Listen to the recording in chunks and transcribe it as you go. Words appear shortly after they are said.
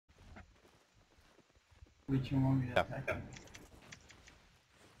Which one we Yeah. attack?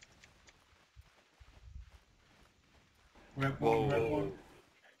 Red Whoa, one, red whoa. one.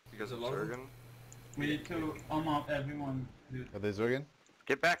 You guys There's are a lot of them. Zergan? We need to unmount everyone, dude. Are they Zergan?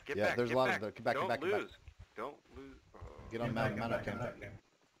 Get back, get Yeah, back, there's get a lot back. of them. Get back, Don't get back, get back. lose. Don't lose. Oh. Get on Get Mount back, Cam.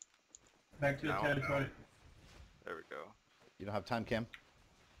 Back to the Now. territory. There we go. You don't have time, Cam.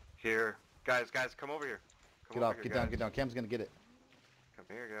 Here. Guys, come over here. Come Get over off, here, get down, guys. get down. Cam's gonna get it. Come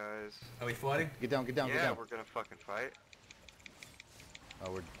here, guys. Are we fighting? Get down, get down, Yeah, get down. we're gonna fucking fight.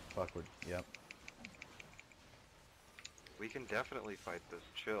 Oh, we're fuckward. Yep. We can definitely fight this.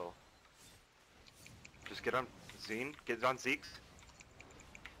 Chill. Just get on Zine. Get on Zeke's.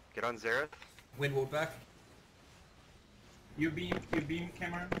 Get on Xerath. Windward back. You beam,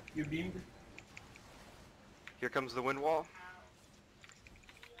 Cameron. You beamed. Here comes the wind wall.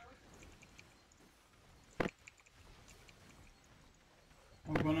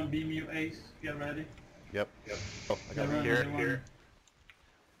 I'm gonna beam you, Ace. Get ready. Yep. Oh, I got Get it. ready, Here, everyone. here.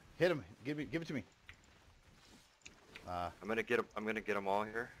 Hit him. Give it to me. I'm gonna get 'em all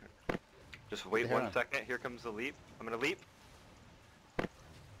here. Just wait the hair 1 on. second. Here comes the leap. I'm gonna leap.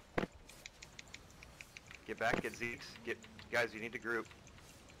 Get back. Get Zeke's. Guys. You need to group.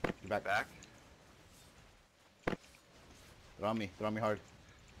 Get back. Back. They're on me. They're on me hard.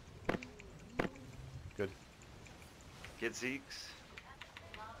 Good. Get Zeke's.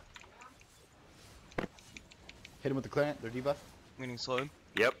 Hit him with the Clarent. They're debuff. Meaning slow.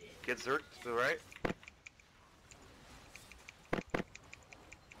 Yep. Get Zerk to the right.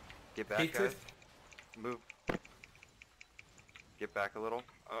 Get back, Keep guys. it. Move. Get back a little.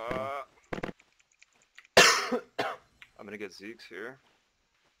 I'm gonna get Zeke's here.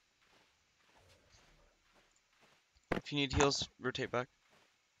 If you need heals, rotate back.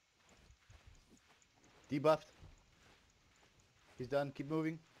 Debuffed. He's done. Keep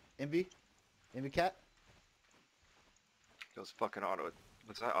moving. Envy. Envy cat. Those fucking auto.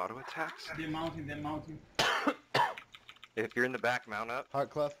 What's that? Auto attacks? They're mounting. If you're in the back, mount up.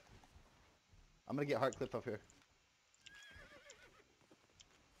 Heartclef. I'm gonna get Heartclef up here.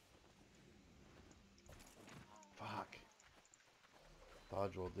 Fuck.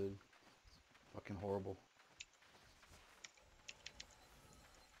 Dodge roll, dude. Fucking horrible.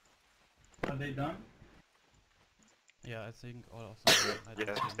 Are they done? Yeah, I think all of them. I don't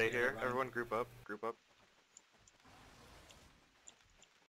Yeah, think stay they- here. Everyone group up. Group up.